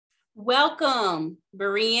Welcome,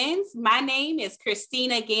 Bereans. My name is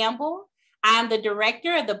Christina Gamble. I'm the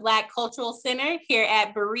director of the Black Cultural Center here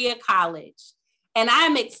at Berea College. And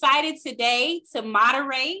I'm excited today to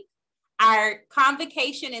moderate our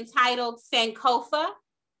convocation entitled Sankofa,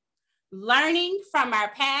 Learning from Our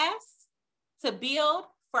Past to Build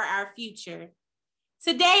for Our Future.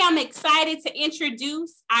 Today, I'm excited to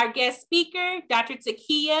introduce our guest speaker, Dr.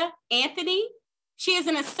 Takeia Anthony. She is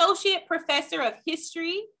an associate professor of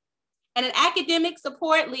history and an academic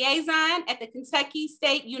support liaison at the Kentucky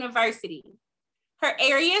State University. Her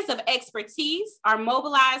areas of expertise are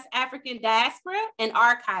mobilized African diaspora and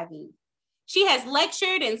archiving. She has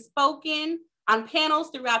lectured and spoken on panels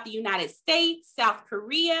throughout the United States, South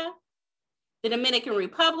Korea, the Dominican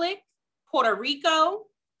Republic, Puerto Rico,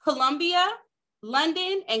 Colombia,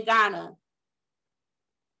 London, and Ghana.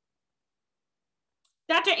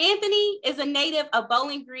 Dr. Anthony is a native of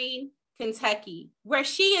Bowling Green, Kentucky, where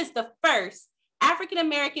she is the first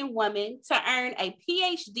African-American woman to earn a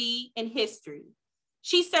PhD in history.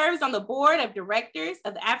 She serves on the board of directors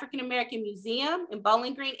of the African-American Museum in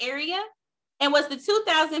Bowling Green area and was the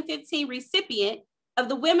 2015 recipient of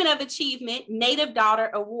the Women of Achievement Native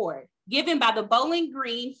Daughter Award, given by the Bowling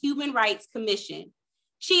Green Human Rights Commission.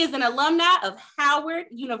 She is an alumni of Howard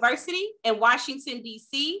University in Washington,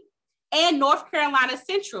 D.C., and North Carolina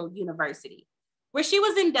Central University, where she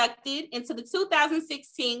was inducted into the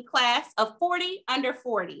 2016 class of 40 under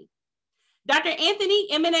 40. Dr. Anthony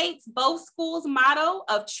emanates both schools' motto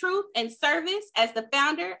of truth and service as the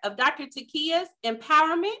founder of Dr. Takeia's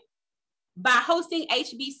Empowerment by hosting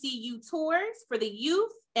HBCU tours for the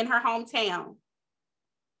youth in her hometown.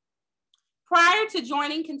 Prior to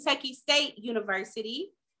joining Kentucky State University,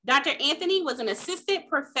 Dr. Anthony was an assistant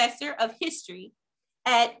professor of history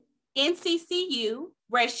at NCCU,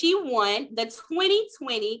 where she won the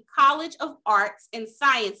 2020 College of Arts and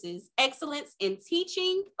Sciences Excellence in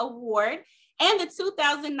Teaching Award and the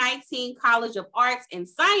 2019 College of Arts and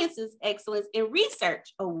Sciences Excellence in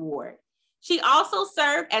Research Award. She also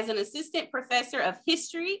served as an assistant professor of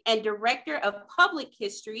history and director of public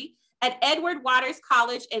history at Edward Waters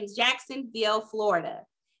College in Jacksonville, Florida.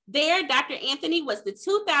 There, Dr. Anthony was the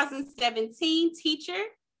 2017 Teacher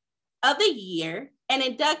of the Year and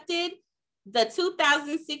inducted the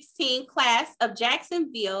 2016 class of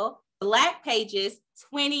Jacksonville Black Pages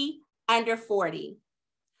 20 under 40.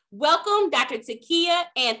 Welcome, Dr. Takeia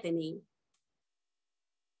Anthony.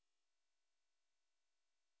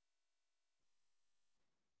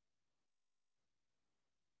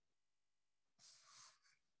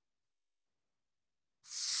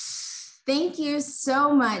 Thank you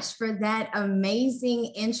so much for that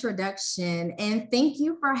amazing introduction, and thank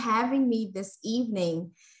you for having me this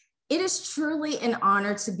evening. It is truly an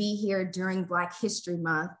honor to be here during Black History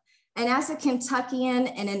Month, and as a Kentuckian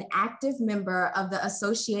and an active member of the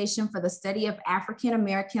Association for the Study of African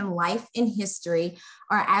American Life and History,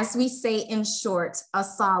 or as we say in short,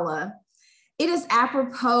 ASALH, it is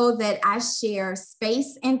apropos that I share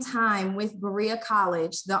space and time with Berea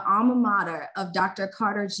College, the alma mater of Dr.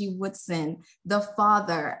 Carter G. Woodson, the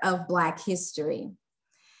father of Black history.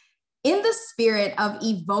 In the spirit of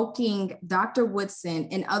evoking Dr. Woodson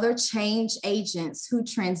and other change agents who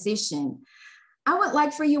transition, I would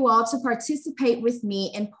like for you all to participate with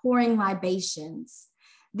me in pouring libations.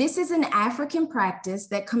 This is an African practice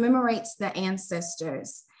that commemorates the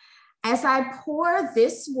ancestors. As I pour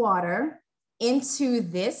this water into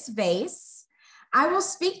this vase, I will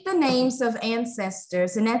speak the names of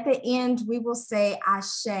ancestors, and at the end we will say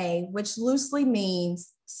Ashe, which loosely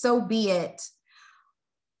means so be it.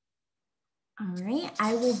 All right,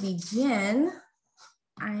 I will begin.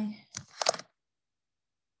 I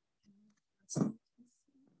will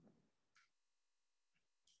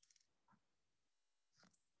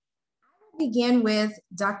begin with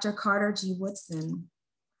Dr. Carter G. Woodson,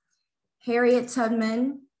 Harriet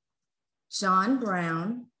Tubman, John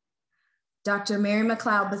Brown, Dr. Mary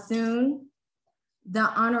McLeod Bethune, the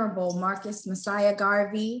Honorable Marcus Messiah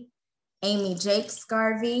Garvey, Amy Jakes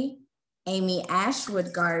Garvey, Amy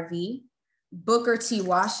Ashwood Garvey, Booker T.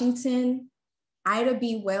 Washington, Ida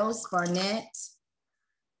B. Wells Barnett,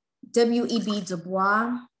 W.E.B. Du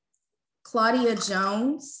Bois, Claudia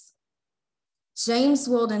Jones, James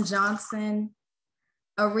Weldon Johnson,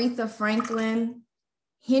 Aretha Franklin,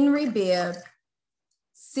 Henry Bibb,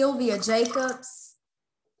 Sylvia Jacobs,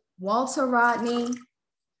 Walter Rodney,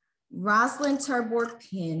 Rosalind Terborg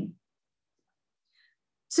Penn.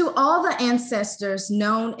 To all the ancestors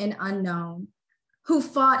known and unknown who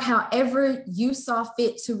fought however you saw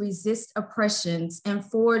fit to resist oppressions and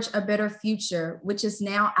forge a better future, which is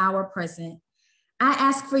now our present, I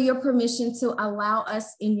ask for your permission to allow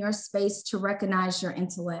us in your space to recognize your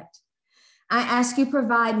intellect. I ask you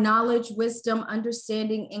provide knowledge, wisdom,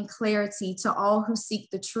 understanding, and clarity to all who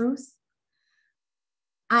seek the truth.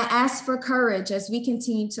 I ask for courage as we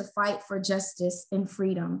continue to fight for justice and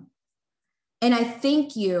freedom. And I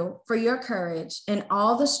thank you for your courage and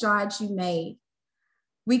all the strides you made.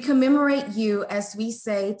 We commemorate you as we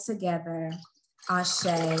say together, Ashe,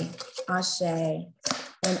 Ashe,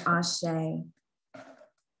 and Ashe.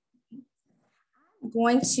 I'm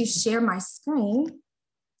going to share my screen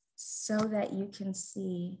so that you can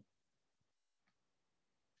see.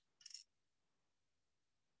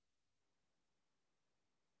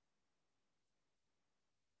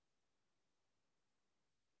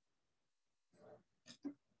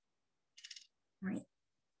 All right.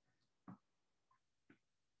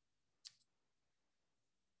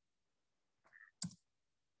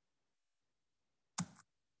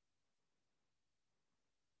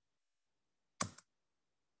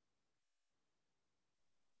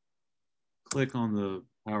 Click on the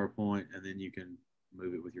PowerPoint and then you can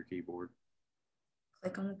move it with your keyboard.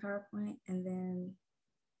 Click on the PowerPoint and then.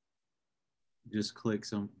 Just click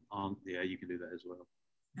some on, yeah, you can do that as well.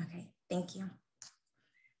 Okay, thank you.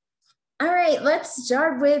 All right, let's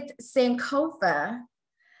start with Sankofa.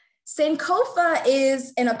 Sankofa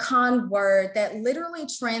is an Akan word that literally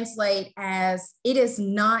translates as it is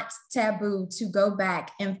not taboo to go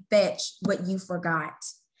back and fetch what you forgot.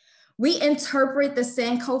 We interpret the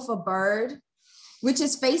Sankofa bird, which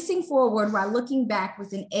is facing forward while looking back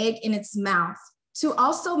with an egg in its mouth, to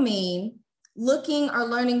also mean looking or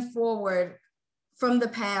learning forward from the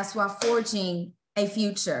past while forging a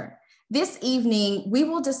future. This evening, we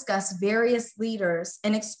will discuss various leaders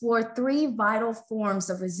and explore 3 vital forms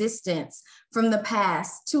of resistance from the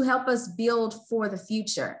past to help us build for the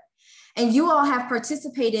future. And you all have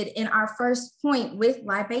participated in our first point with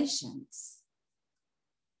libations.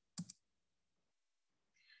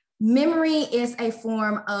 Memory is a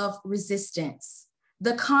form of resistance.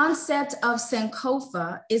 The concept of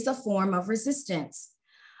Sankofa is a form of resistance.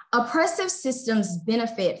 Oppressive systems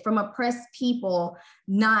benefit from oppressed people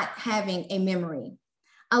not having a memory.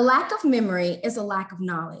 A lack of memory is a lack of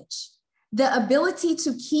knowledge. The ability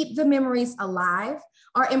to keep the memories alive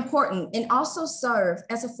are important and also serve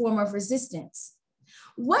as a form of resistance.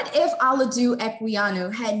 What if Aladu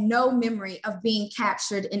Equiano had no memory of being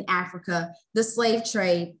captured in Africa, the slave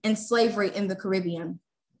trade, and slavery in the Caribbean?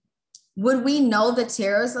 Would we know the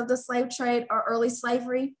terrors of the slave trade or early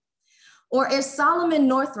slavery? Or if Solomon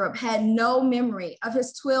Northrop had no memory of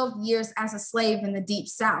his 12 years as a slave in the Deep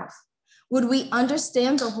South, would we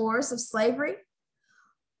understand the horrors of slavery?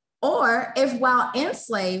 Or if while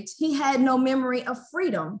enslaved, he had no memory of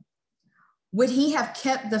freedom, would he have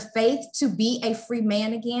kept the faith to be a free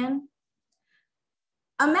man again?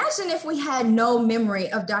 Imagine if we had no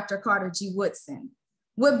memory of Dr. Carter G. Woodson.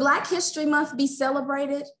 Would Black History Month be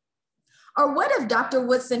celebrated? Or what if Dr.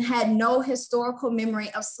 Woodson had no historical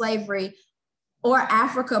memory of slavery or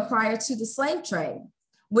Africa prior to the slave trade?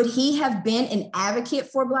 Would he have been an advocate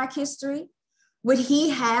for Black history? Would he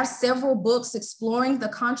have several books exploring the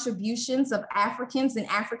contributions of Africans and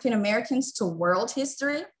African Americans to world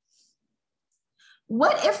history?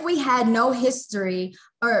 What if we had no history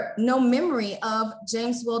or no memory of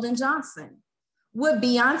James Weldon Johnson? Would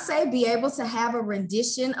Beyonce be able to have a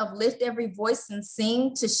rendition of Lift Every Voice and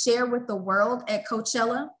Sing to share with the world at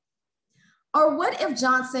Coachella? Or what if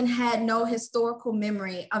Johnson had no historical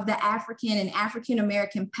memory of the African and African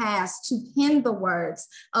American past to pen the words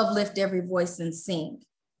of Lift Every Voice and Sing?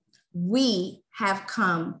 We have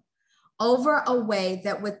come over a way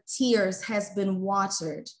that with tears has been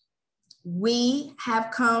watered. We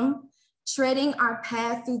have come treading our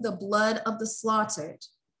path through the blood of the slaughtered.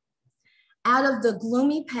 Out of the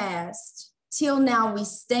gloomy past, till now we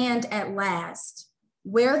stand at last,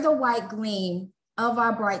 where the white gleam of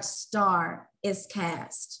our bright star is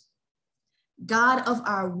cast. God of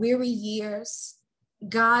our weary years,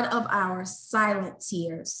 God of our silent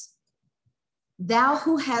tears, thou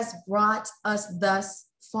who hast brought us thus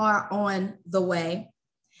far on the way,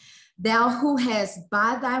 thou who hast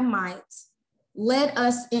by thy might led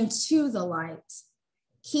us into the light,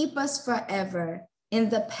 keep us forever in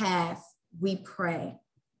the path we pray.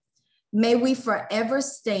 May we forever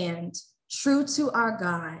stand true to our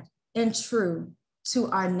God and true to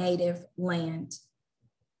our native land.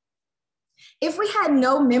 If we had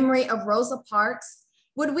no memory of Rosa Parks,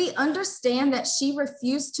 would we understand that she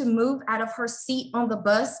refused to move out of her seat on the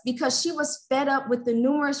bus because she was fed up with the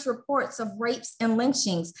numerous reports of rapes and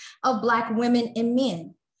lynchings of Black women and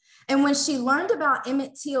men? And when she learned about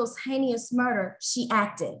Emmett Till's heinous murder, she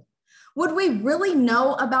acted. Would we really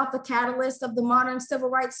know about the catalyst of the modern civil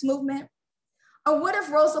rights movement? Or what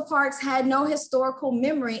if Rosa Parks had no historical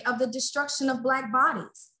memory of the destruction of Black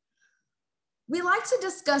bodies? We like to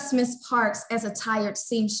discuss Ms. Parks as a tired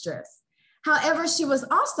seamstress. However, she was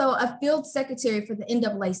also a field secretary for the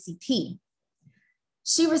NAACP.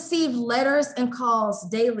 She received letters and calls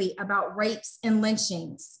daily about rapes and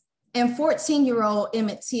lynchings, and 14-year-old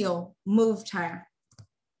Emmett Till moved her.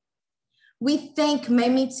 We thank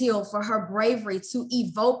Mamie Till for her bravery to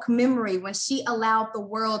evoke memory when she allowed the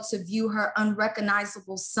world to view her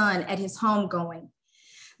unrecognizable son at his homegoing.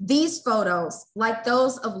 These photos, like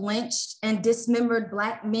those of lynched and dismembered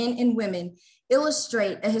Black men and women,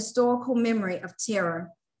 illustrate a historical memory of terror.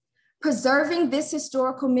 Preserving this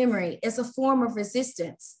historical memory is a form of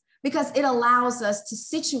resistance because it allows us to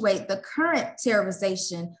situate the current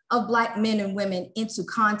terrorization of Black men and women into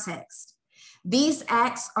context. These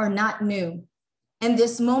acts are not new, and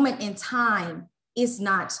this moment in time is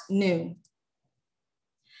not new.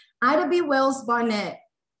 Ida B. Wells Barnett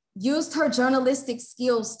used her journalistic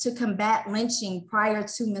skills to combat lynching prior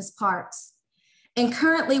to Ms. Parks. And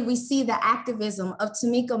currently we see the activism of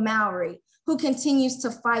Tamika Mallory, who continues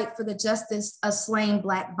to fight for the justice of slain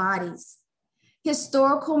Black bodies.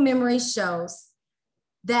 Historical memory shows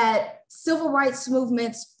that civil rights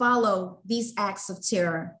movements follow these acts of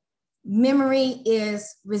terror. Memory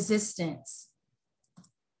is resistance.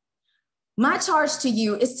 My charge to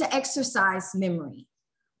you is to exercise memory.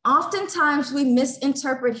 Oftentimes we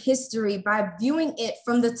misinterpret history by viewing it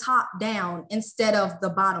from the top down instead of the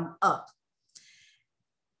bottom up.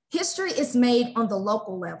 History is made on the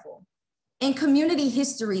local level, and community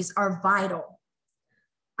histories are vital.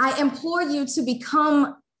 I implore you to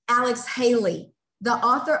become Alex Haley, the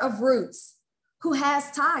author of Roots, who has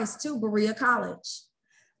ties to Berea College.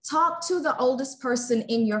 Talk to the oldest person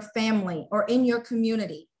in your family or in your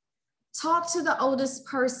community. Talk to the oldest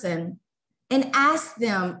person and ask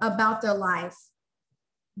them about their life,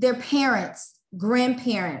 their parents,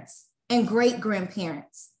 grandparents, and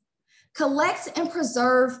great-grandparents. Collect and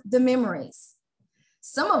preserve the memories.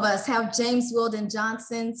 Some of us have James Weldon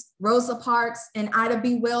Johnson's, Rosa Parks, and Ida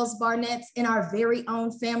B. Wells Barnett's in our very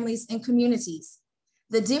own families and communities.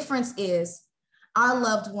 The difference is our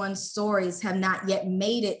loved ones' stories have not yet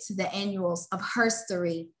made it to the annuals of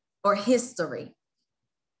herstory or history.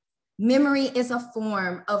 Memory is a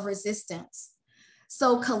form of resistance.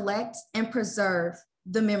 So collect and preserve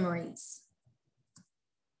the memories.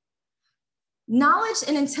 Knowledge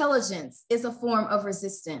and intelligence is a form of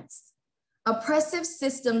resistance. Oppressive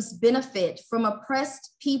systems benefit from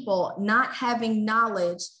oppressed people not having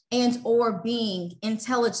knowledge and or being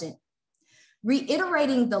intelligent.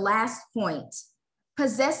 Reiterating the last point,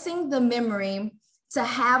 possessing the memory to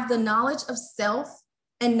have the knowledge of self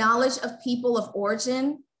and knowledge of people of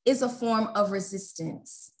origin is a form of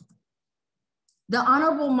resistance. The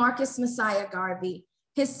Honorable Marcus Messiah Garvey,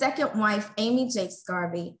 his second wife, Amy Jakes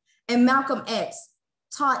Garvey, and Malcolm X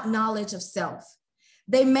taught knowledge of self.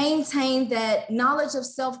 They maintained that knowledge of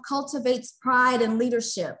self cultivates pride and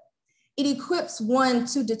leadership. It equips one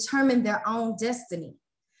to determine their own destiny.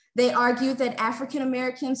 They argued that African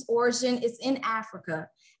Americans' origin is in Africa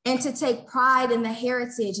and to take pride in the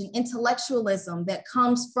heritage and intellectualism that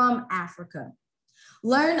comes from Africa.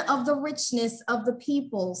 Learn of the richness of the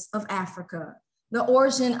peoples of Africa, the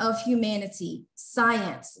origin of humanity,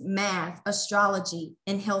 science, math, astrology,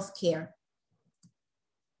 and healthcare.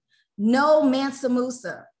 Know Mansa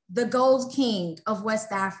Musa, the Gold King of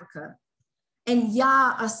West Africa, and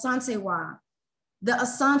Ya Asantewa, the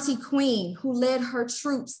Asante Queen who led her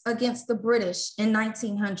troops against the British in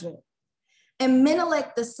 1900. And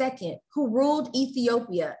Menelik II, who ruled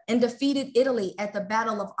Ethiopia and defeated Italy at the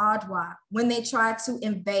Battle of Adwa when they tried to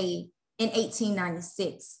invade in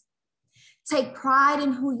 1896. Take pride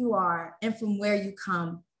in who you are and from where you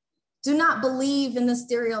come. Do not believe in the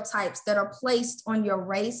stereotypes that are placed on your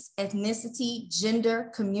race, ethnicity,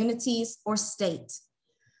 gender, communities, or state.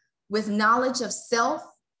 With knowledge of self,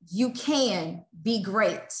 you can be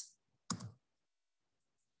great.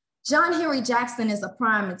 John Henry Jackson is a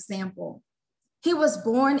prime example. He was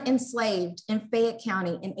born enslaved in Fayette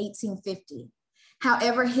County in 1850.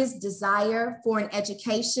 However, his desire for an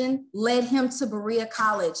education led him to Berea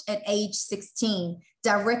College at age 16,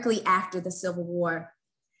 directly after the Civil War.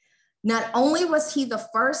 Not only was he the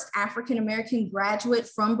first African-American graduate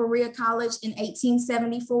from Berea College in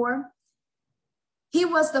 1874, he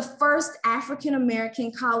was the first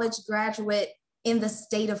African-American college graduate in the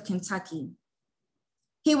state of Kentucky.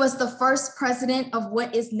 He was the first president of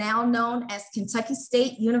what is now known as Kentucky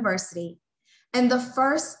State University and the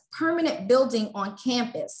first permanent building on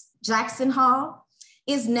campus, Jackson Hall,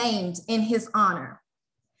 is named in his honor.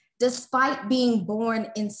 Despite being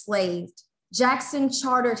born enslaved, Jackson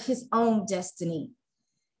chartered his own destiny.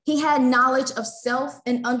 He had knowledge of self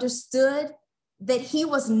and understood that he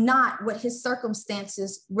was not what his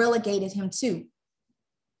circumstances relegated him to.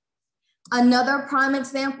 Another prime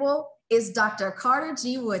example is Dr. Carter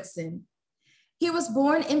G. Woodson. He was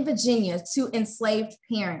born in Virginia to enslaved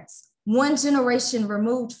parents, one generation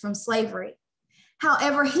removed from slavery.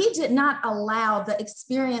 However, he did not allow the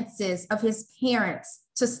experiences of his parents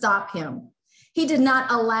to stop him. He did not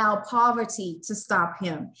allow poverty to stop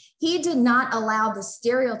him. He did not allow the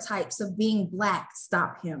stereotypes of being Black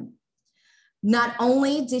stop him. Not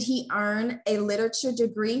only did he earn a literature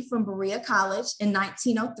degree from Berea College in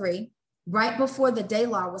 1903, right before the Day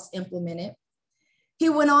Law was implemented, he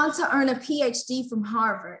went on to earn a PhD from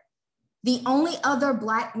Harvard. The only other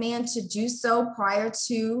Black man to do so prior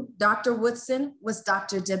to Dr. Woodson was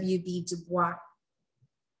Dr. W.B. Du Bois.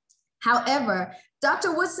 However,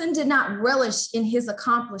 Dr. Woodson did not relish in his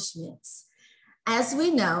accomplishments. As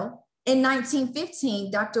we know, in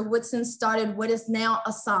 1915, Dr. Woodson started what is now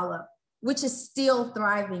ASALH, which is still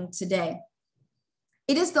thriving today.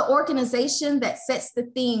 It is the organization that sets the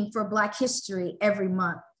theme for Black History every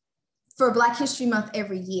month, for Black History Month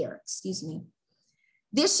every year, excuse me.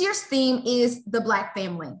 This year's theme is the Black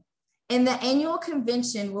family, and the annual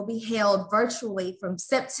convention will be held virtually from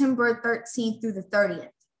September 13th through the 30th.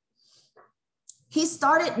 He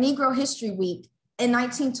started Negro History Week in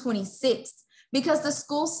 1926 because the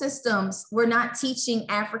school systems were not teaching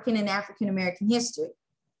African and African-American history.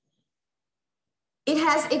 It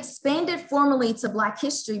has expanded formally to Black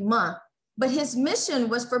History Month, but his mission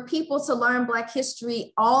was for people to learn Black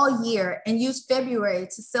history all year and use February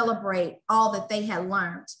to celebrate all that they had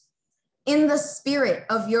learned. In the spirit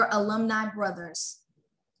of your alumni brothers,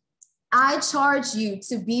 I charge you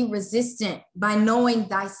to be resistant by knowing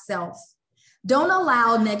thyself. Don't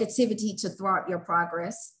allow negativity to thwart your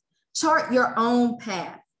progress. Chart your own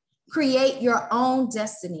path, create your own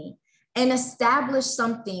destiny, and establish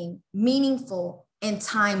something meaningful and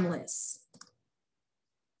timeless.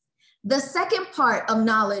 The second part of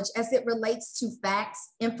knowledge as it relates to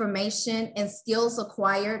facts, information, and skills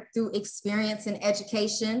acquired through experience and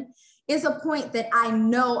education is a point that I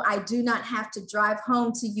know I do not have to drive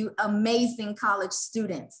home to you amazing college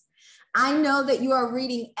students. I know that you are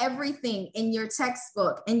reading everything in your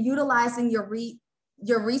textbook and utilizing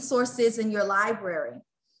your resources in your library.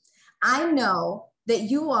 I know that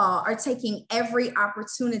you all are taking every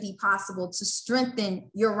opportunity possible to strengthen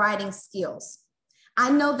your writing skills.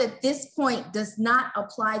 I know that this point does not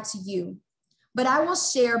apply to you, but I will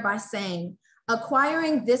share by saying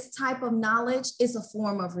acquiring this type of knowledge is a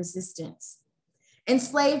form of resistance.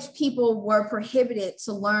 Enslaved people were prohibited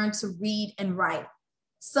to learn to read and write.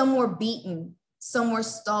 Some were beaten, some were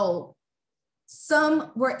stole,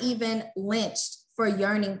 some were even lynched for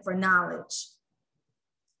yearning for knowledge.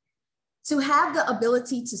 To have the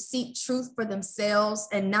ability to seek truth for themselves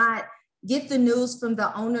and not get the news from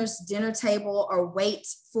the owner's dinner table or wait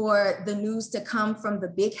for the news to come from the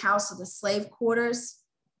big house or the slave quarters.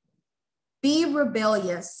 Be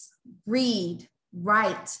rebellious, read,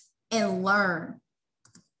 write, and learn.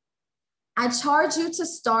 I charge you to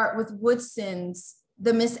start with Woodson's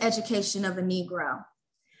The Miseducation of a Negro,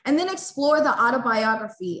 and then explore the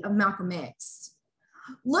autobiography of Malcolm X.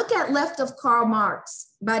 Look at Left of Karl Marx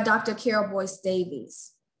by Dr. Carol Boyce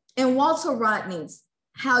Davies, and Walter Rodney's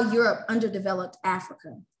How Europe Underdeveloped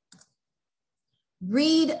Africa.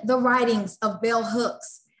 Read the writings of Bell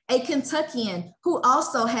Hooks, a Kentuckian who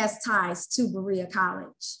also has ties to Berea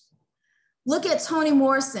College. Look at Toni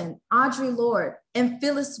Morrison, Audre Lorde, and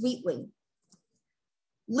Phyllis Wheatley.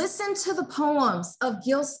 Listen to the poems of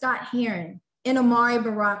Gil Scott-Heron and Amari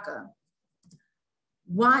Baraka.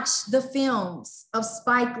 Watch the films of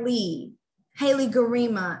Spike Lee, Haley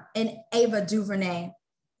Garima, and Ava DuVernay.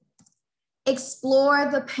 Explore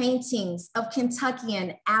the paintings of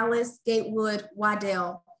Kentuckian Alice Gatewood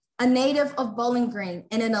Waddell, a native of Bowling Green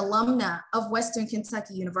and an alumna of Western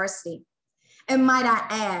Kentucky University. And might I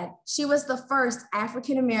add, she was the first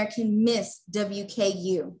African-American Miss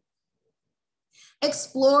WKU.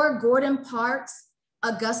 Explore Gordon Parks,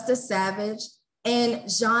 Augusta Savage, and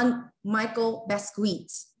Jean-Michel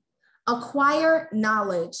Basquiat. Acquire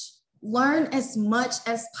knowledge. Learn as much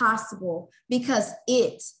as possible because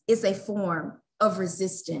it is a form of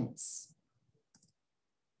resistance.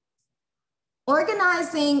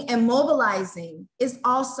 Organizing and mobilizing is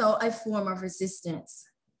also a form of resistance.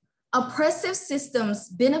 Oppressive systems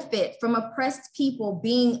benefit from oppressed people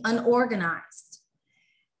being unorganized.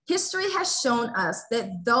 History has shown us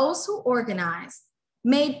that those who organized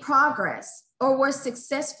made progress or were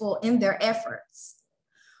successful in their efforts.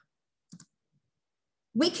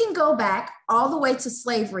 We can go back all the way to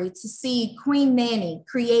slavery to see Queen Nanny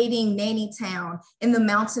creating Nanny Town in the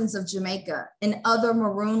mountains of Jamaica and other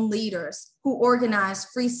maroon leaders who organized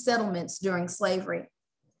free settlements during slavery.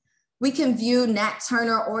 We can view Nat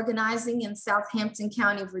Turner organizing in Southampton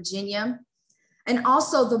County, Virginia, and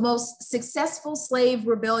also the most successful slave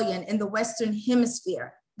rebellion in the Western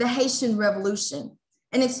Hemisphere, the Haitian Revolution,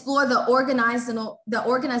 and explore the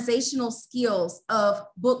organizational skills of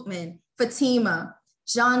Bookman, Fatima,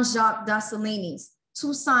 Jean-Jacques Dessalines,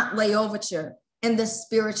 Toussaint L'Ouverture, and the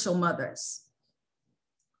spiritual mothers.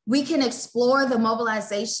 We can explore the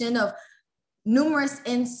mobilization of numerous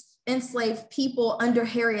enslaved people under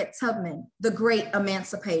Harriet Tubman, the great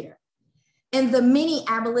emancipator, and the many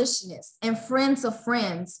abolitionists and friends of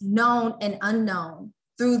friends, known and unknown,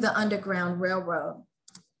 through the Underground Railroad.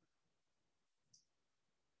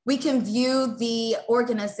 We can view the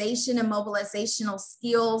organization and mobilizational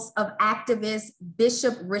skills of activist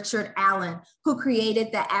Bishop Richard Allen, who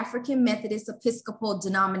created the African Methodist Episcopal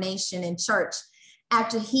denomination and church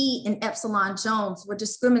after he and Epsilon Jones were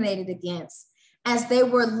discriminated against, as they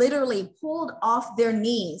were literally pulled off their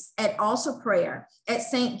knees at altar prayer at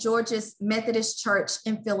St. George's Methodist Church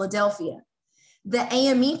in Philadelphia. The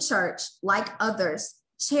AME Church, like others,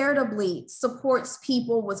 charitably supports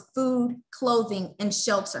people with food, clothing, and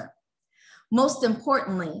shelter. Most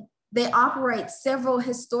importantly, they operate several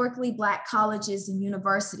historically Black colleges and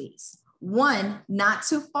universities. One, not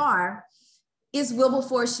too far, is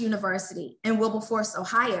Wilberforce University in Wilberforce,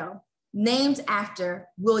 Ohio, named after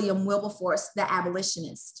William Wilberforce, the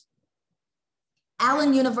abolitionist.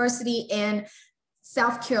 Allen University in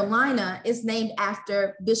South Carolina is named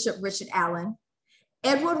after Bishop Richard Allen.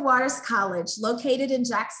 Edward Waters College, located in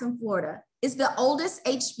Jackson, Florida, is the oldest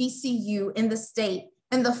HBCU in the state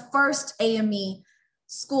and the first AME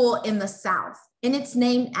school in the South, and it's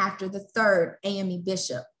named after the third AME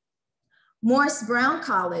bishop. Morris Brown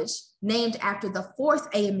College, named after the fourth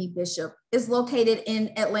AME bishop, is located in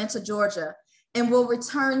Atlanta, Georgia, and will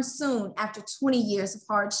return soon after 20 years of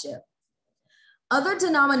hardship. Other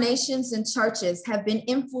denominations and churches have been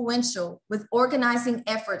influential with organizing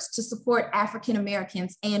efforts to support African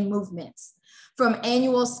Americans and movements, from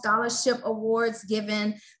annual scholarship awards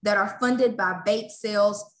given that are funded by bait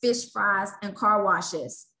sales, fish fries, and car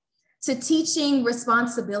washes, to teaching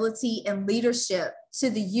responsibility and leadership to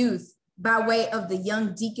the youth by way of the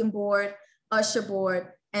Young Deacon Board, Usher Board,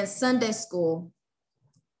 and Sunday School,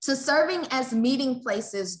 to serving as meeting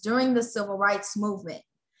places during the Civil Rights Movement.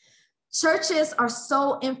 Churches are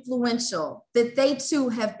so influential that they too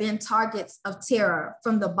have been targets of terror,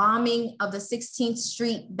 from the bombing of the 16th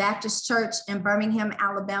Street Baptist Church in Birmingham,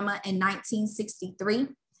 Alabama in 1963,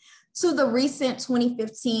 to the recent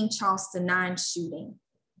 2015 Charleston 9 shooting.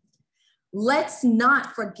 Let's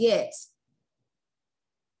not forget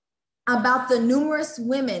about the numerous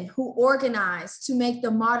women who organized to make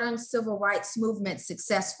the modern civil rights movement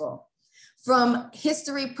successful, from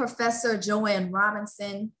history professor Joanne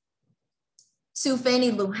Robinson, to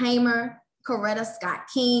Fannie Lou Hamer, Coretta Scott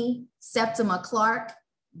King, Septima Clark,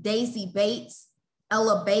 Daisy Bates,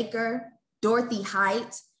 Ella Baker, Dorothy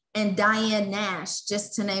Height, and Diane Nash,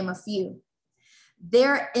 just to name a few.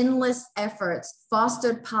 Their endless efforts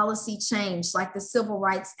fostered policy change like the Civil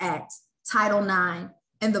Rights Act, Title IX,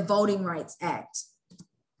 and the Voting Rights Act.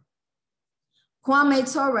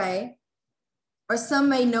 Kwame Ture, or some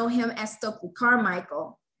may know him as Stokely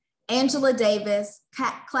Carmichael, Angela Davis,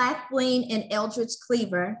 Kathleen and Eldridge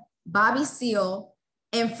Cleaver, Bobby Seale,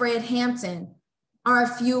 and Fred Hampton are a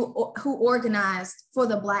few who organized for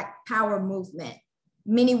the Black Power movement.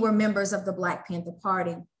 Many were members of the Black Panther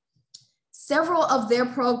Party. Several of their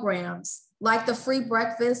programs, like the free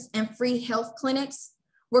breakfast and free health clinics,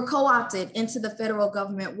 were co-opted into the federal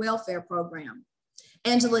government welfare program.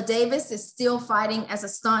 Angela Davis is still fighting as a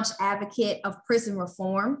staunch advocate of prison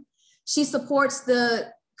reform. She supports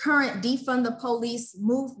the current defund the police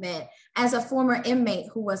movement as a former inmate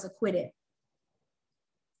who was acquitted.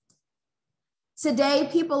 Today,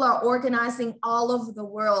 people are organizing all over the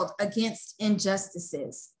world against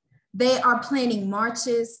injustices. They are planning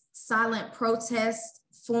marches, silent protests,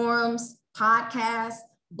 forums, podcasts,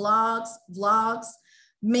 blogs, vlogs,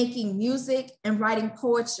 making music and writing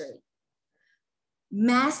poetry.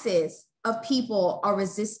 Masses of people are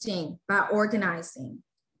resisting by organizing.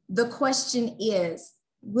 The question is,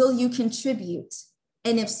 will you contribute?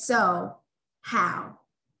 And if so, how?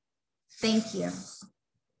 Thank you.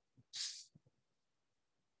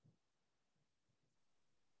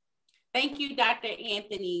 Thank you, Dr.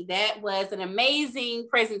 Anthony. That was an amazing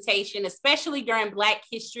presentation, especially during Black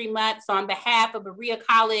History Month. So on behalf of Berea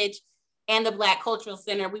College and the Black Cultural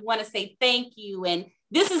Center, we want to say thank you. And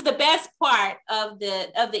this is the best part of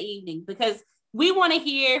the evening because we want to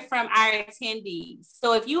hear from our attendees.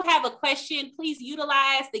 So if you have a question, please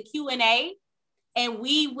utilize the Q&A and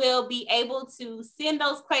we will be able to send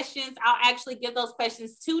those questions. I'll actually give those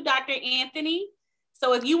questions to Dr. Anthony.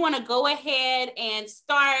 So if you want to go ahead and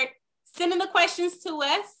start sending the questions to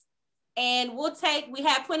us, and we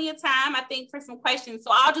have plenty of time, I think, for some questions.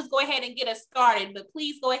 So I'll just go ahead and get us started, but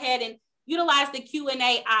please go ahead and utilize the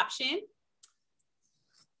Q&A option.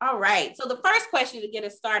 All right, so the first question to get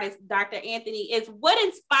us started, Dr. Anthony, is what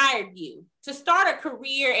inspired you to start a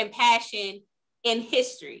career and passion in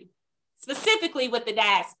history, specifically with the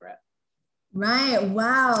diaspora? Right,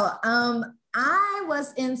 wow. I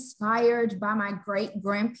was inspired by my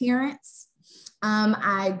great-grandparents.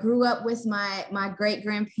 I grew up with my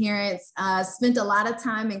great-grandparents, spent a lot of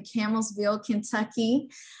time in Campbellsville, Kentucky,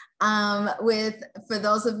 for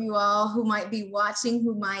those of you all who might be watching,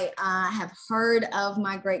 who might have heard of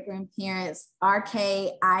my great-grandparents,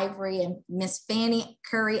 R.K. Ivory and Miss Fanny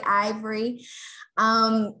Curry Ivory.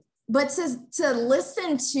 But to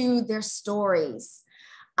listen to their stories,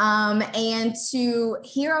 and to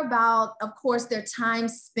hear about, of course, their time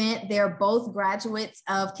spent. They're both graduates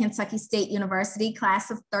of Kentucky State University, class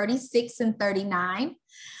of 36 and 39.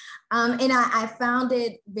 And I found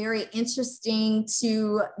it very interesting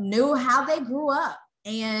to know how they grew up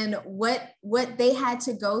and what they had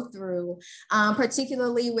to go through,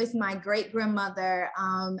 particularly with my great-grandmother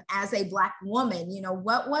as a Black woman. You know,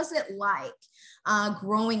 what was it like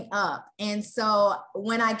growing up? And so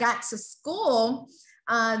when I got to school,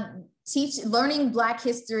 learning Black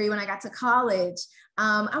history, when I got to college,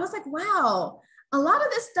 I was like, wow, a lot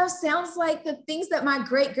of this stuff sounds like the things that my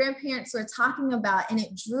great-grandparents were talking about, and it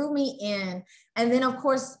drew me in. And then, of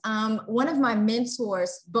course, one of my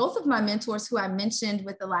mentors, both of my mentors who I mentioned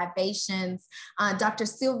with the libations, Dr.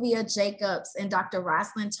 Sylvia Jacobs and Dr.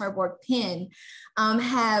 Rosalind Terborg Penn,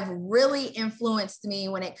 have really influenced me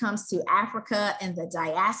when it comes to Africa and the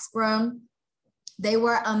diaspora. They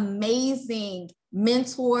were amazing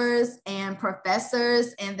mentors and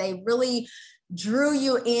professors, and they really drew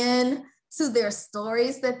you in to their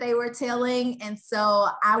stories that they were telling. And so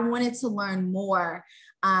I wanted to learn more.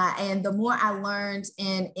 And the more I learned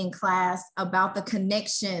in class about the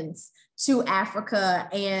connections to Africa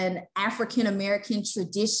and African-American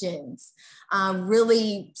traditions,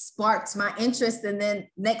 really sparked my interest. And then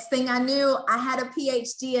next thing I knew, I had a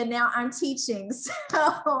PhD and now I'm teaching.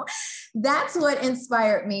 So that's what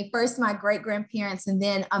inspired me. First, my great-grandparents, and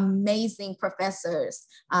then amazing professors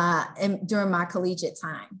during my collegiate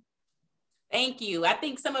time. Thank you. I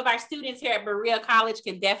think some of our students here at Berea College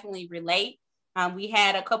can definitely relate. We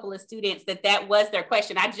had a couple of students that was their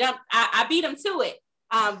question. I beat them to it.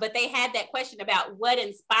 But they had that question about what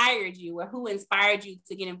inspired you or who inspired you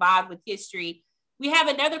to get involved with history. We have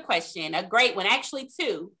another question, a great one, actually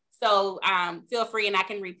two. So feel free and I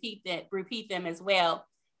can repeat them as well.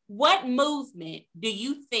 What movement do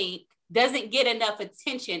you think doesn't get enough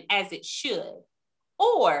attention as it should?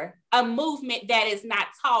 Or a movement that is not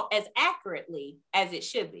taught as accurately as it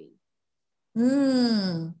should be?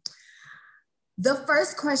 The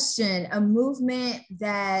first question, a movement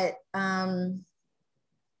that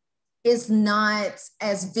is not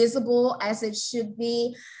as visible as it should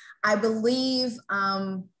be, I believe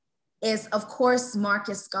is, of course,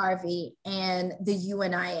 Marcus Garvey and the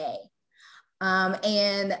UNIA.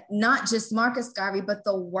 And not just Marcus Garvey, but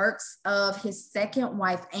the works of his second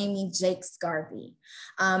wife, Amy Jakes Garvey.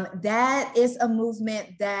 That is a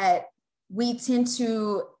movement that we tend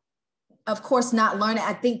to, of course, not learn.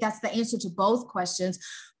 I think that's the answer to both questions.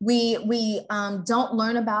 We don't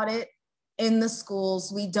learn about it in the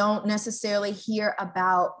schools. We don't necessarily hear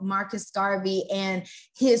about Marcus Garvey and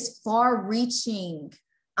his far-reaching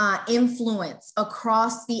influence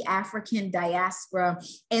across the African diaspora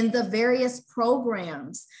and the various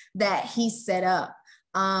programs that he set up,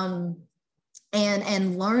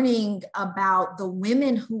 and learning about the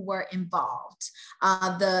women who were involved,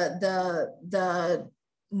 the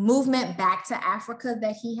movement back to Africa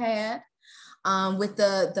that he had with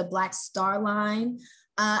the Black Star Line.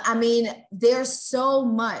 I mean, there's so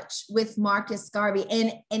much with Marcus Garvey,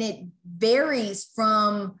 and it varies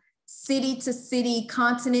from city to city,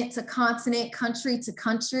 continent to continent, country to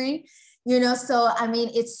country, you know? So, I mean,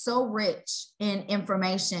 it's so rich in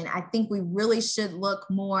information. I think we really should look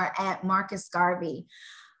more at Marcus Garvey.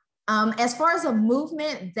 As far as a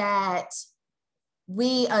movement that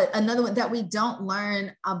another one that we don't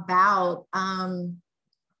learn about,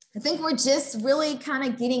 I think we're just really kind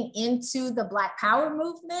of getting into the Black Power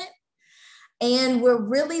movement. And we're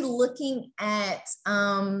really looking at,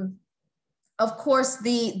 of course,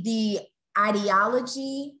 the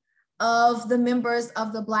ideology of the members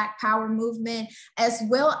of the Black Power movement, as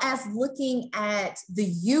well as looking at the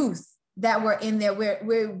youth that were in there.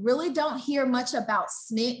 We really don't hear much about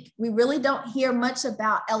SNCC. We really don't hear much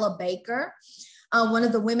about Ella Baker, one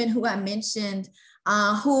of the women who I mentioned,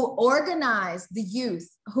 who organized the youth,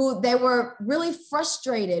 who they were really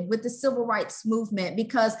frustrated with the civil rights movement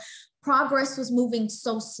because progress was moving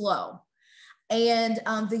so slow. And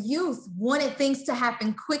the youth wanted things to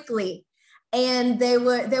happen quickly. And they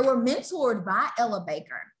were mentored by Ella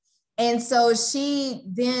Baker. And so she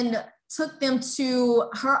then took them to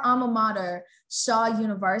her alma mater, Shaw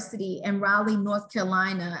University in Raleigh, North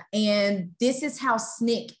Carolina. And this is how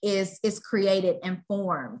SNCC is created and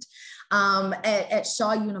formed at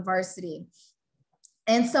Shaw University.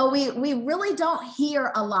 And so we really don't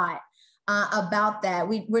hear a lot about that.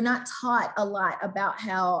 We're not taught a lot about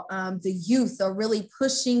how the youth are really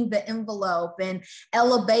pushing the envelope, and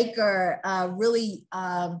Ella Baker really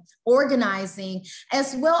organizing,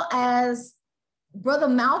 as well as Brother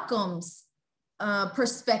Malcolm's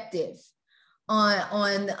perspective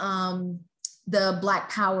on the Black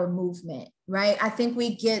Power movement, right? I think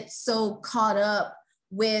we get so caught up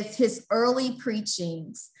with his early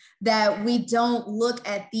preachings that we don't look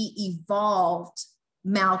at the evolved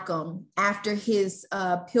Malcolm after his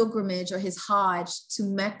pilgrimage or his Hajj to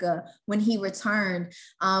Mecca when he returned.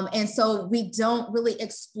 And so we don't really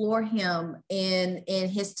explore him in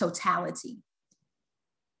his totality.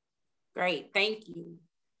 Great, thank you.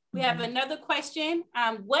 We have another question.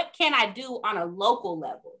 What can I do on a local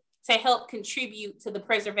level to help contribute to the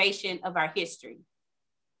preservation of our history?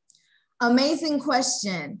 Amazing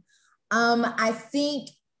question. I think,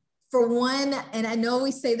 for one, and I know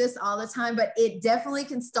we say this all the time, but it definitely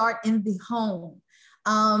can start in the home.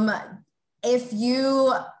 If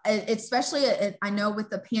you, especially I know with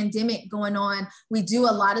the pandemic going on, we do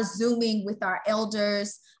a lot of Zooming with our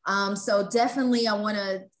elders. So definitely I want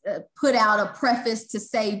to put out a preface to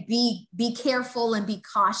say, be careful and be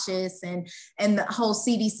cautious, and the whole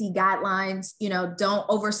CDC guidelines, don't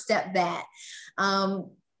overstep that.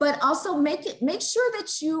 But also make sure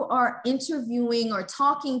that you are interviewing or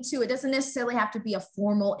talking to, it doesn't necessarily have to be a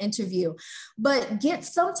formal interview, but get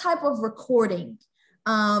some type of recording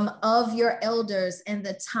of your elders and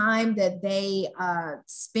the time that they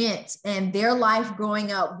spent and their life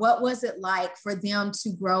growing up. What was it like for them to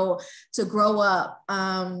grow up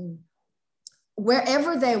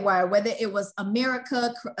wherever they were, whether it was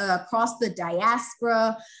America, across the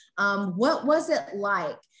diaspora? What was it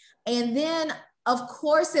like? And then, of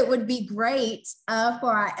course, it would be great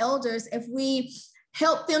for our elders if we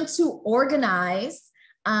help them to organize.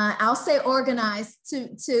 I'll say organize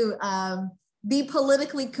to be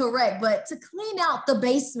politically correct, but to clean out the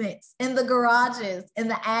basements and the garages and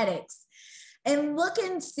the attics, and look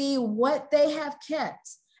and see what they have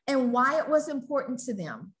kept and why it was important to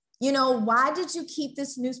them. Why did you keep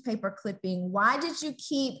this newspaper clipping? Why did you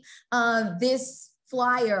keep this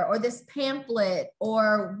flyer or this pamphlet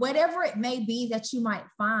or whatever it may be that you might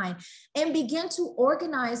find, and begin to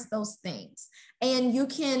organize those things? And you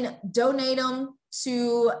can donate them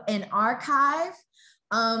to an archive.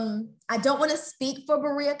 I don't want to speak for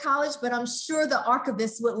Berea College, but I'm sure the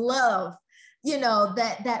archivists would love,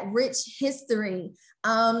 that rich history.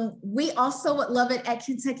 We also would love it at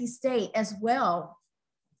Kentucky State as well.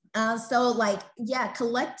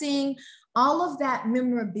 Collecting all of that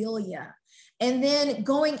memorabilia. And then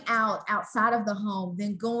going outside of the home,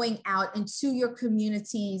 then going out into your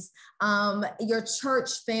communities, your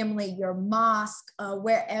church family, your mosque,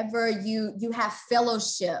 wherever you have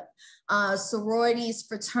fellowship, sororities,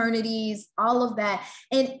 fraternities, all of that,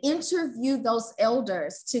 and interview those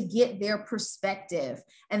elders to get their perspective.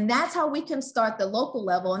 And that's how we can start the local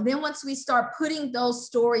level. And then once we start putting those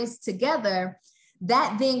stories together,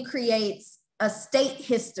 that then creates a state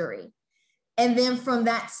history. And then from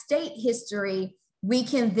that state history, we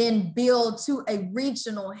can then build to a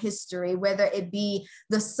regional history, whether it be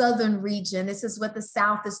the Southern region. This is what the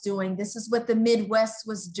South is doing. This is what the Midwest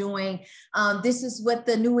was doing. This is what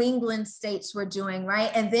the New England states were doing,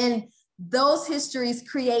 right? And then those histories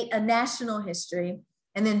create a national history.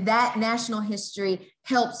 And then that national history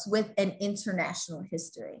helps with an international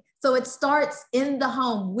history. So it starts in the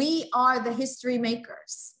home. We are the history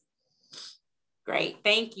makers. Great,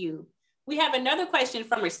 thank you. We have another question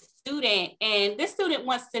from a student, and this student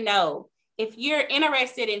wants to know, if you're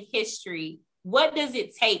interested in history, what does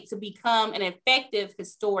it take to become an effective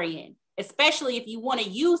historian, especially if you want to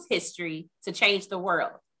use history to change the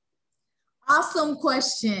world? Awesome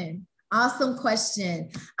question. Awesome question.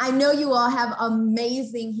 I know you all have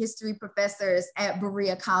amazing history professors at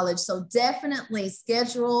Berea College, so definitely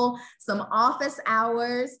schedule some office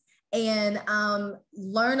hours and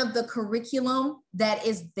learn of the curriculum that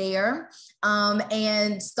is there,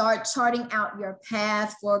 and start charting out your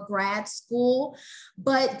path for grad school.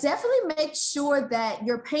 But definitely make sure that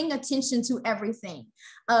you're paying attention to everything.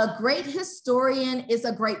 A great historian is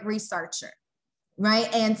a great researcher.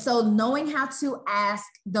 Right. And so knowing how to ask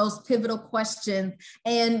those pivotal questions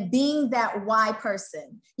and being that why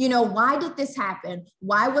person, why did this happen?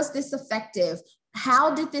 Why was this effective?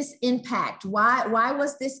 How did this impact? Why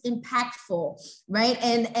was this impactful? Right.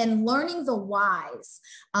 And learning the whys,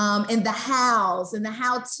 and the hows and the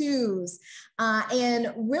how-tos,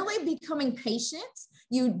 and really becoming patient.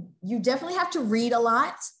 You definitely have to read a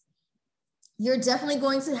lot. You're definitely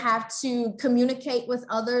going to have to communicate with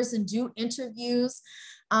others and do interviews.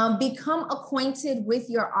 Become acquainted with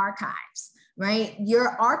your archives, right? Your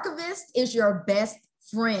archivist is your best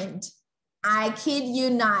friend. I kid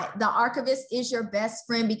you not. The archivist is your best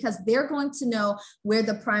friend because they're going to know where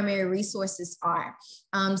the primary resources are,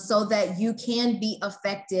 so that you can be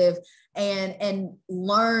effective and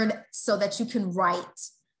learn so that you can write,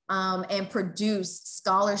 and produce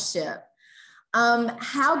scholarship.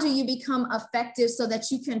 How do you become effective so that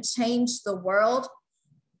you can change the world?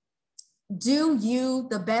 Do you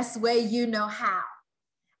the best way you know how.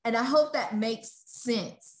 And I hope that makes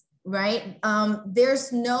sense, right?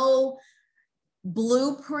 There's no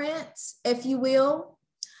blueprint, if you will,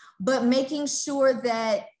 but making sure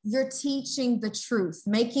that you're teaching the truth,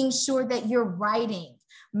 making sure that you're writing,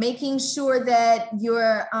 making sure that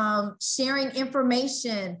you're sharing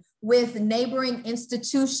information with neighboring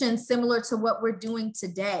institutions similar to what we're doing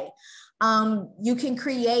today. You can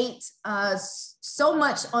create so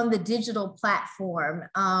much on the digital platform,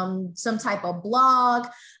 some type of blog,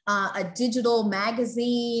 a digital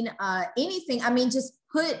magazine, anything. I mean, just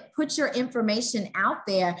put your information out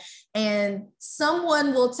there and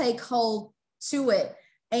someone will take hold to it.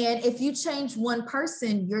 And if you change one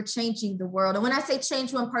person, you're changing the world. And when I say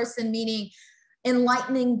change one person, meaning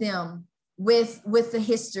enlightening them with the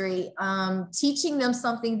history, teaching them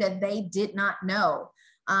something that they did not know.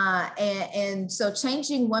 And so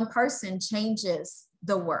changing one person changes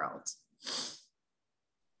the world.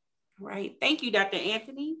 Right. Thank you, Dr.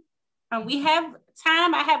 Anthony. We have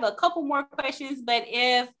time. I have a couple more questions, but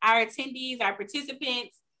if our attendees, our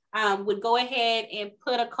participants would go ahead and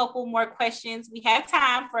put a couple more questions, we have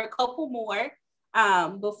time for a couple more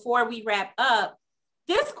before we wrap up.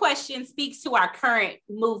 This question speaks to our current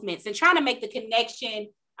movements and trying to make the connection,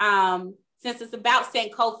 since it's about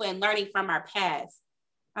Sankofa and learning from our past.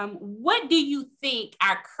 What do you think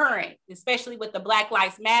our current, especially with the Black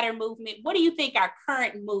Lives Matter movement, what do you think our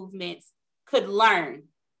current movements could learn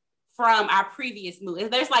from our previous movement?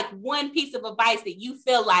 If there's like one piece of advice that you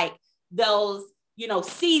feel like those,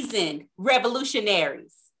 seasoned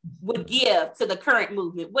revolutionaries would give to the current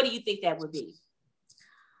movement, what do you think that would be?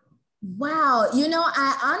 Wow.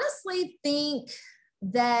 I honestly think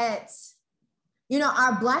that,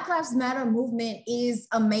 our Black Lives Matter movement is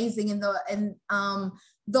amazing. And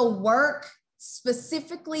the work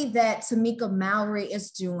specifically that Tamika Mallory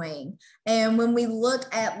is doing. And when we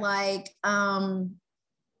look at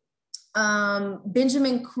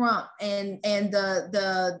Benjamin Crump and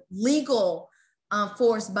the legal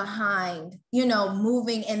force behind,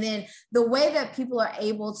 moving, and then the way that people are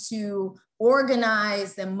able to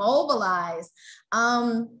organize and mobilize.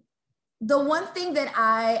 The one thing that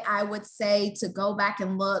I would say to go back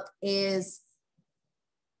and look is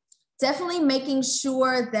definitely making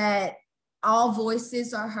sure that all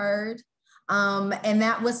voices are heard. And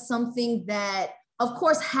that was something that, of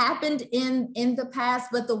course, happened in the past,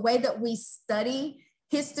 but the way that we study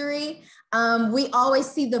history, we always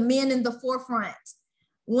see the men in the forefront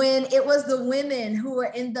when it was the women who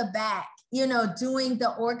were in the back, doing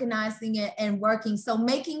the organizing and working. So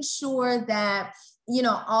making sure that,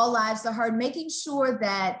 all lives are heard, making sure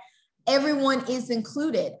that everyone is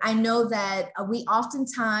included. I know that we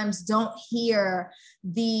oftentimes don't hear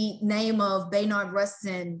the name of Bayard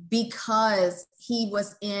Rustin because he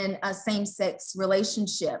was in a same-sex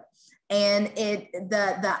relationship. And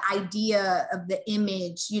the idea of the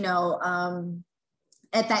image,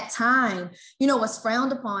 at that time, was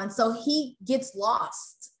frowned upon. So he gets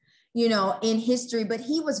lost, in history, but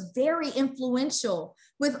he was very influential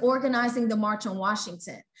with organizing the March on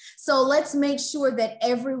Washington. So let's make sure that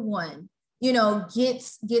everyone,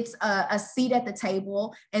 gets a seat at the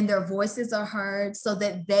table and their voices are heard so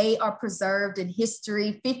that they are preserved in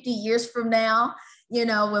history 50 years from now. you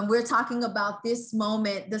know, when we're talking about this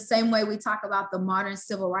moment, the same way we talk about the modern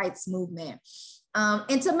civil rights movement.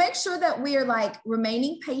 And to make sure that we are like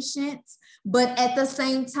remaining patient, but at the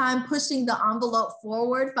same time pushing the envelope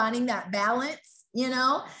forward, finding that balance, you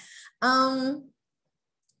know.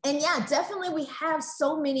 And yeah, definitely we have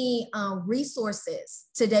so many resources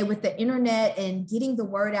today with the internet and getting the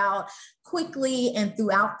word out quickly and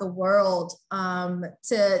throughout the world,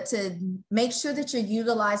 to make sure that you're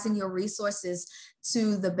utilizing your resources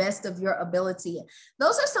to the best of your ability.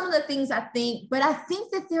 Those are some of the things I think, but I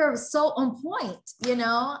think that they're so on point, you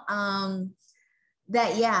know,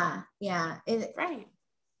 that Right.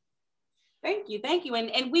 Thank you.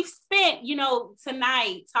 And we've spent, you know,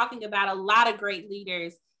 tonight talking about a lot of great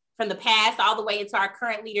leaders from the past all the way into our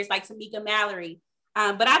current leaders like Tamika Mallory.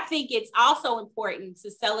 But I think it's also important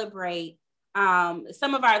to celebrate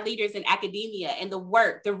some of our leaders in academia and the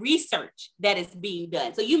work, the research that is being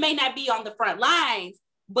done. So you may not be on the front lines,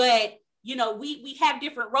 but you know, we have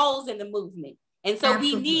different roles in the movement. And so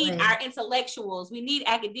we need our intellectuals, we need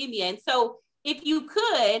academia. And so if you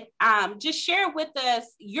could just share with us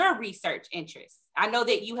your research interests. I know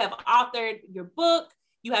that you have authored your book,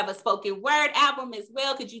 you have a spoken word album as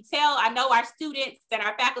well. Could you tell? I know our students and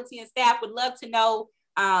our faculty and staff would love to know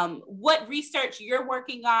what research you're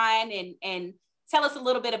working on, and tell us a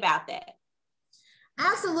little bit about that.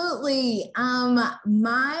 Absolutely.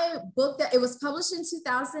 My book, that it was published in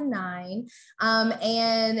 2009,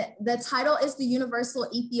 and the title is the Universal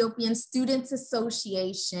Ethiopian Students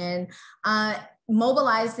Association,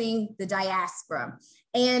 Mobilizing the Diaspora.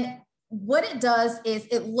 And what it does is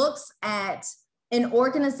it looks at an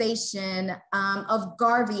organization of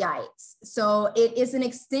Garveyites. So it is an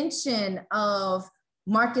extension of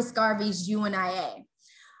Marcus Garvey's UNIA.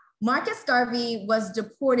 Marcus Garvey was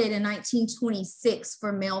deported in 1926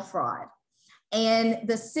 for mail fraud. And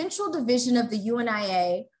the Central Division of the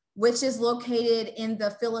UNIA, which is located in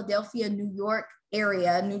the Philadelphia, New York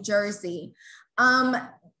area, New Jersey,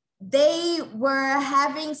 they were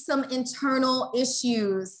having some internal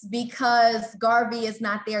issues because Garvey is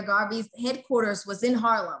not there. Garvey's headquarters was in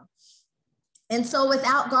Harlem. And so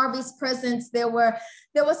without Garvey's presence, there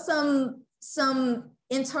was some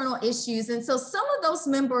internal issues. And so some of those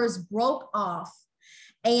members broke off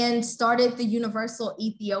and started the Universal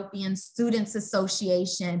Ethiopian Students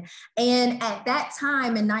Association. And at that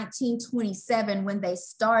time in 1927, when they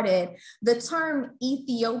started, the term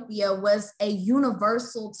Ethiopia was a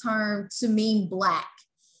universal term to mean Black.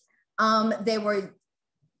 They were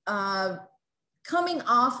coming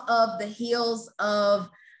off of the heels of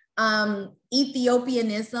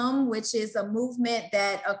Ethiopianism, which is a movement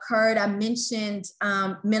that occurred. I mentioned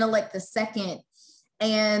Menelik II.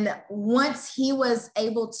 And once he was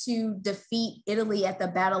able to defeat Italy at the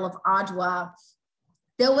Battle of Adwa,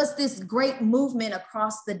 there was this great movement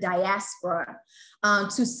across the diaspora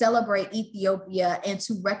to celebrate Ethiopia and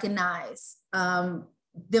to recognize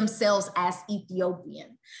themselves as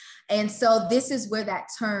Ethiopian. And so this is where that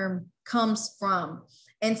term comes from.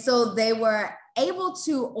 And so they were able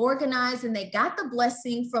to organize, and they got the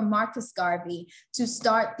blessing from Marcus Garvey to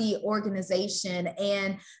start the organization.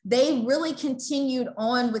 And they really continued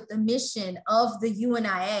on with the mission of the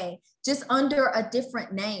UNIA, just under a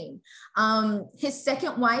different name. His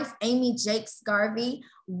second wife, Amy Jakes Garvey,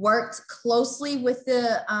 worked closely with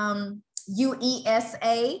the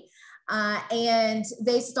UESA. And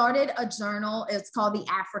they started a journal. It's called The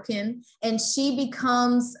African, and she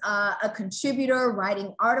becomes a contributor,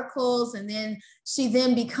 writing articles, and then she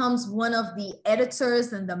becomes one of the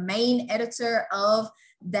editors and the main editor of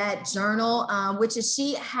that journal, which is,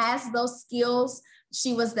 she has those skills.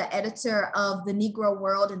 She was the editor of the Negro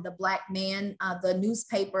World and the Black Man, the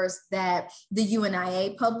newspapers that the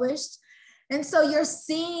UNIA published. And so you're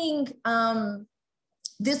seeing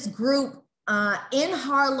this group in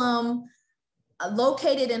Harlem,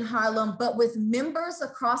 located in Harlem, but with members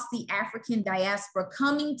across the African diaspora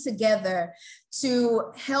coming together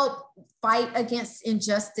to help fight against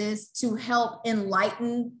injustice, to help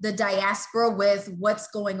enlighten the diaspora with what's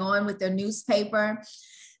going on with their newspaper.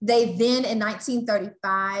 They then, in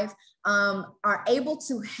 1935, are able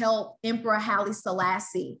to help Emperor Haile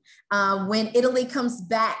Selassie when Italy comes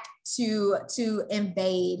back to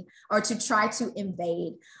invade, or to try to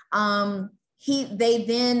invade. They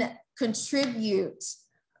then contribute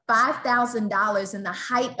 $5,000 in the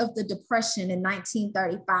height of the Depression in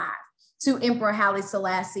 1935 to Emperor Haile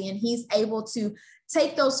Selassie. And he's able to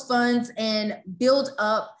take those funds and build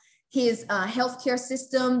up his healthcare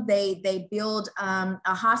system. They build a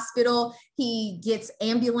hospital. He gets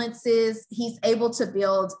ambulances. He's able to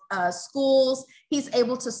build schools. He's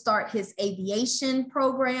able to start his aviation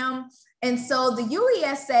program. And so the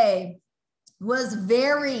UESA was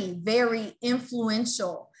very, very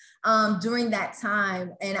influential during that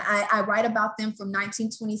time. And I write about them from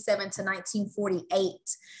 1927 to 1948.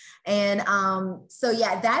 And so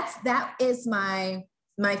yeah, that is my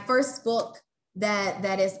first book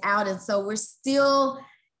that is out. And so we're still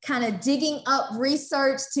kind of digging up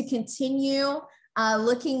research to continue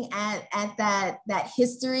looking at that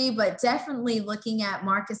history, but definitely looking at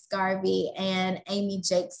Marcus Garvey and Amy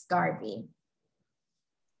Jacques Garvey.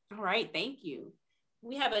 All right, thank you.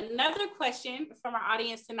 We have another question from our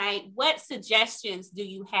audience tonight. What suggestions do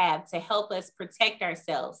you have to help us protect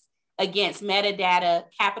ourselves against metadata,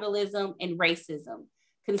 capitalism, and racism,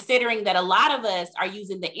 considering that a lot of us are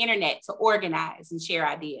using the internet to organize and share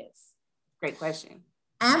ideas? Great question.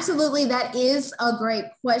 Absolutely, that is a great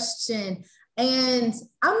question. And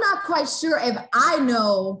I'm not quite sure if I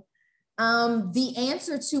know the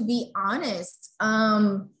answer, to be honest.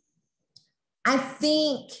 I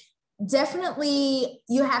think definitely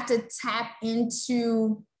you have to tap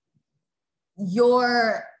into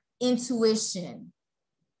your intuition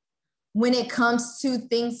when it comes to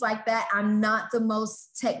things like that. I'm not the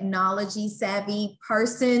most technology savvy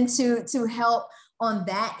person to help on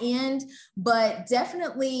that end, but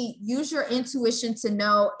definitely use your intuition to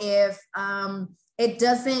know if it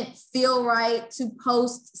doesn't feel right to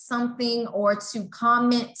post something or to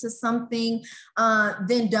comment to something,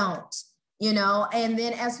 then don't. And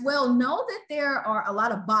then as well, know that there are a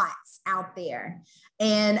lot of bots out there,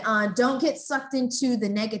 and don't get sucked into the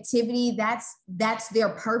negativity. That's their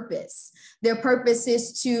purpose. Their purpose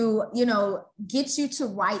is to, get you to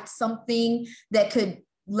write something that could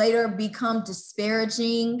later become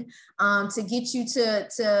disparaging, to get you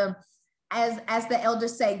to, as the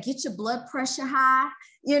elders say, get your blood pressure high,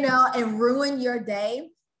 and ruin your day,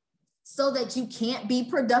 so that you can't be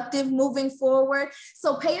productive moving forward.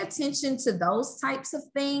 So pay attention to those types of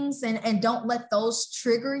things, and don't let those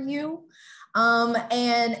trigger you.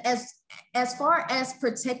 And as far as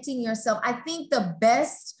protecting yourself, I think the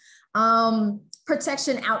best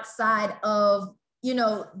protection outside of,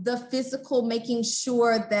 the physical, making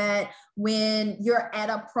sure that when you're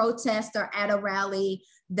at a protest or at a rally,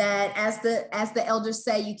 that as the elders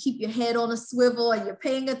say, you keep your head on a swivel and you're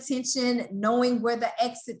paying attention, knowing where the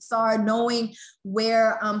exits are, knowing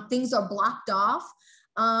where things are blocked off.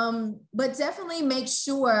 But definitely make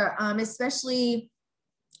sure, especially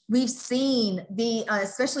we've seen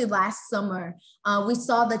especially last summer, we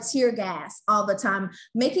saw the tear gas all the time,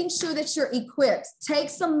 making sure that you're equipped.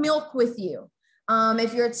 Take some milk with you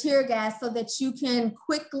if you're tear gas, so that you can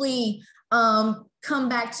quickly come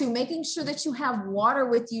back to making sure that you have water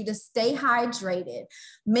with you to stay hydrated,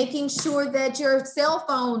 making sure that your cell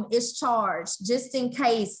phone is charged just in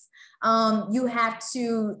case you have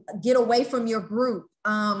to get away from your group.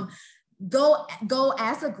 Go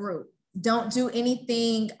as a group. Don't do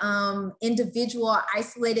anything individual or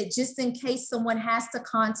isolated, just in case someone has to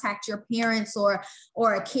contact your parents or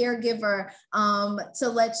a caregiver to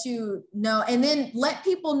let you know, and then let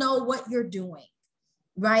people know what you're doing.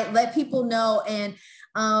 Right? Let people know, and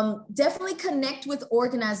definitely connect with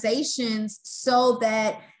organizations, so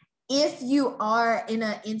that if you are in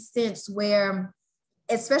an instance where,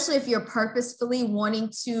 especially if you're purposefully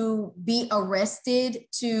wanting to be arrested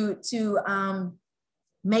to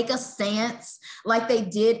make a stance like they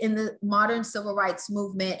did in the modern civil rights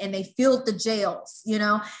movement, and they filled the jails,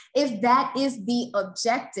 if that is the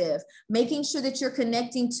objective, making sure that you're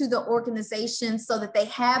connecting to the organization so that they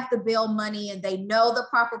have the bail money and they know the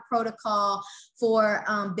proper protocol for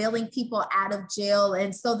bailing people out of jail,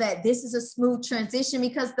 and so that this is a smooth transition,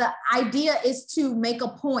 because the idea is to make a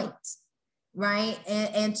point, right?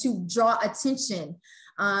 And to draw attention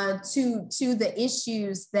to the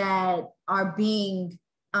issues that are being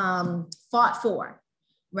fought for,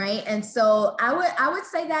 right? And so I would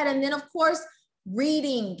say that. And then of course,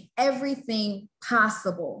 reading everything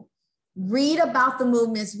possible. Read about the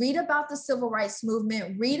movements, read about the civil rights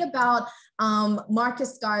movement, read about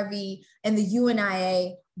Marcus Garvey and the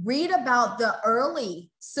UNIA, read about the early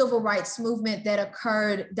civil rights movement that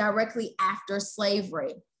occurred directly after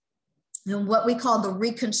slavery, and what we call the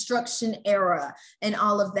Reconstruction era and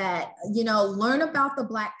all of that. Learn about the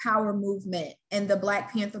Black Power movement and the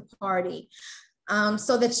Black Panther Party,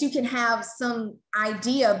 so that you can have some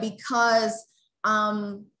idea, because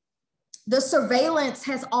the surveillance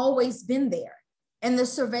has always been there, and the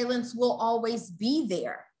surveillance will always be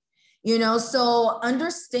there. So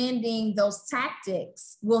understanding those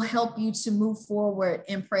tactics will help you to move forward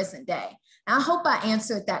in present day. I hope I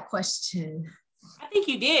answered that question. I think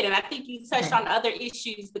you did. And I think you touched on other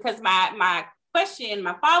issues, because my question,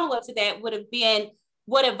 my follow-up to that would have been,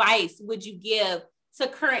 what advice would you give to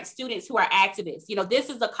current students who are activists? You know, this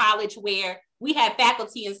is a college where we have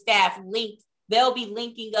faculty and staff linked. They'll be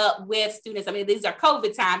linking up with students. I mean, these are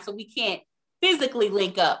COVID times, so we can't physically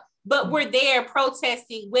link up, but we're there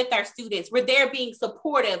protesting with our students. We're there being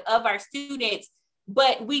supportive of our students.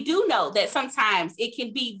 But we do know that sometimes it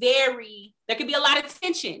can be there can be a lot of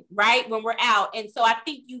tension, right, when we're out. And so I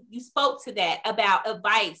think you spoke to that about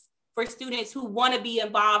advice for students who want to be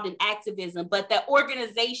involved in activism, but the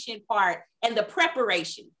organization part and the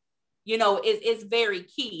preparation, you know, is very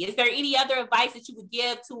key. Is there any other advice that you would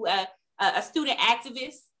give to a student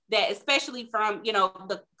activist, that especially from, you know,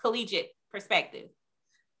 the collegiate perspective?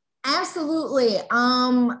 Absolutely.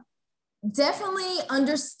 Definitely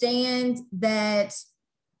understand that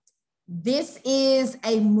this is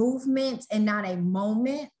a movement and not a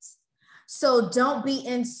moment. So don't be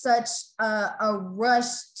in such a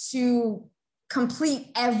rush to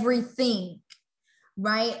complete everything,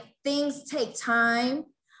 right? Things take time.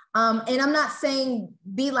 And I'm not saying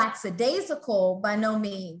be lackadaisical by no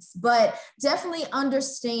means, but definitely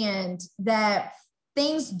understand that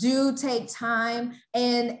things do take time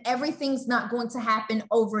and everything's not going to happen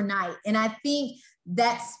overnight. And I think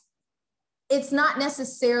it's not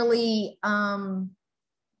necessarily,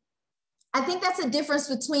 I think that's a difference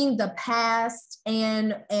between the past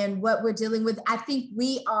and what we're dealing with. I think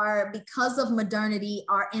we are, because of modernity,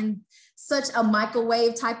 are in such a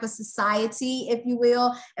microwave type of society, if you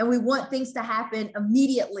will, and we want things to happen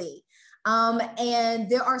immediately. And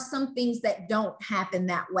there are some things that don't happen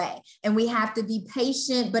that way. And we have to be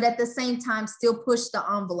patient, but at the same time, still push the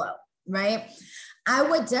envelope, right? I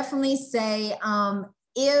would definitely say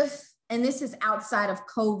and this is outside of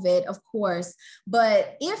COVID, of course,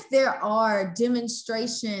 but if there are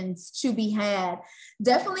demonstrations to be had,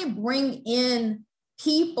 definitely bring in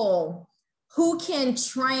people who can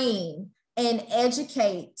train and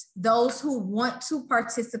educate those who want to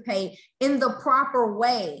participate in the proper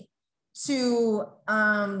way to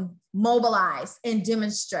mobilize and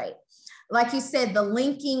demonstrate. Like you said, the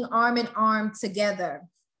linking arm in arm together.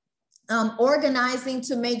 Organizing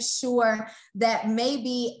to make sure that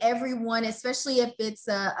maybe everyone, especially if it's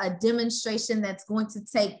a demonstration that's going to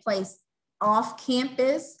take place off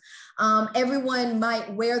campus, everyone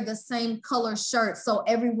might wear the same color shirt so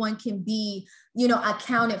everyone can be, you know,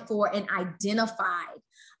 accounted for and identified.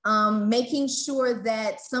 Making sure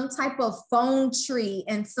that some type of phone tree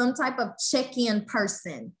and some type of check-in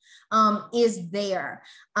person is there.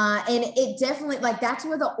 And it definitely, like, that's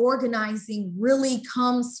where the organizing really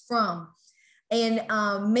comes from. And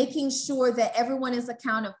making sure that everyone is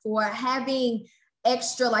accounted for, having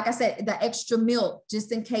extra, like I said, the extra milk,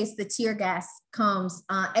 just in case the tear gas comes,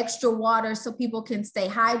 extra water so people can stay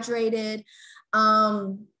hydrated,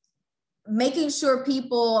 making sure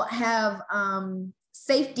people have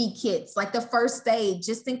safety kits, like the first aid,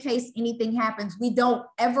 just in case anything happens. We don't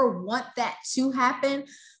ever want that to happen,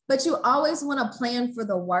 but you always want to plan for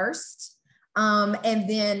the worst and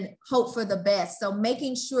then hope for the best. So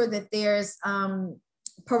making sure that there's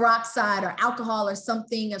peroxide or alcohol or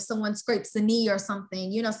something if someone scrapes the knee or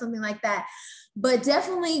something, you know, something like that. But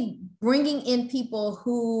definitely bringing in people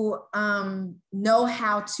who know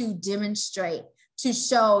how to demonstrate, to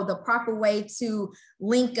show the proper way to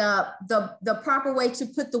link up, the proper way to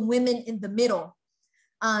put the women in the middle,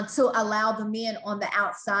 to allow the men on the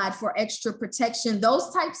outside for extra protection,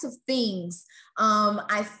 those types of things.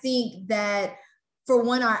 I think that, for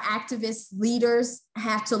one, our activist leaders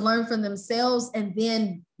have to learn from themselves and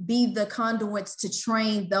then be the conduits to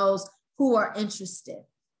train those who are interested.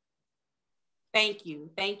 Thank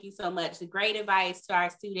you. Thank you so much. Great advice to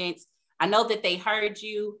our students. I know that they heard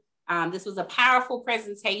you. This was a powerful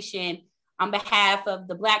presentation. On behalf of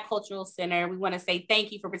the Black Cultural Center, we want to say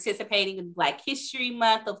thank you for participating in Black History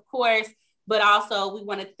Month, of course, but also we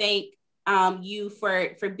want to thank you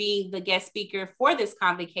for being the guest speaker for this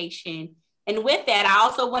convocation. And with that, I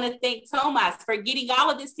also want to thank Tomas for getting all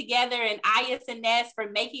of this together, and IS&S for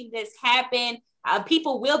making this happen.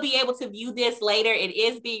 People will be able to view this later. It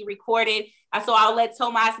is being recorded. So I'll let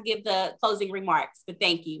Tomas give the closing remarks, but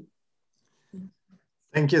thank you.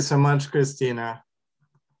 Thank you so much, Christina.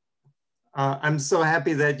 I'm so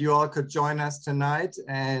happy that you all could join us tonight.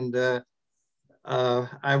 And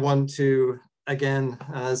I want to, again,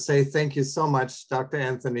 say thank you so much, Dr.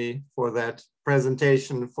 Anthony, for that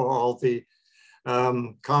presentation, for all the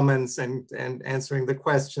comments and answering the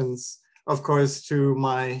questions. Of course, to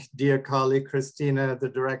my dear colleague, Christina, the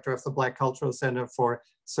director of the Black Cultural Center, for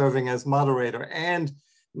serving as moderator. And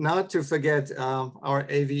not to forget our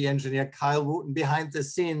AV engineer, Kyle Wooten, behind the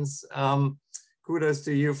scenes. Kudos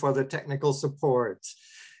to you for the technical support.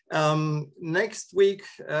 Next week,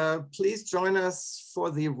 please join us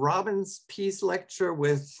for the Robbins Peace Lecture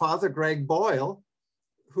with Father Greg Boyle,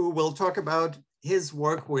 who will talk about his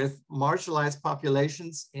work with marginalized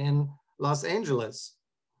populations in Los Angeles.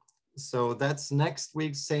 So that's next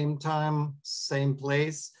week, same time, same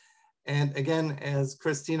place. And again, as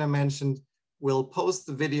Christina mentioned, we'll post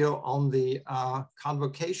the video on the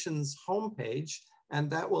Convocations homepage, and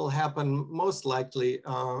that will happen most likely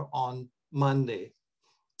on Monday.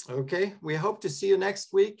 Okay, we hope to see you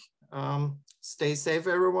next week. Stay safe,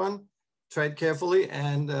 everyone. Tread carefully,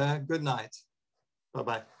 and good night.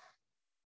 Bye-bye.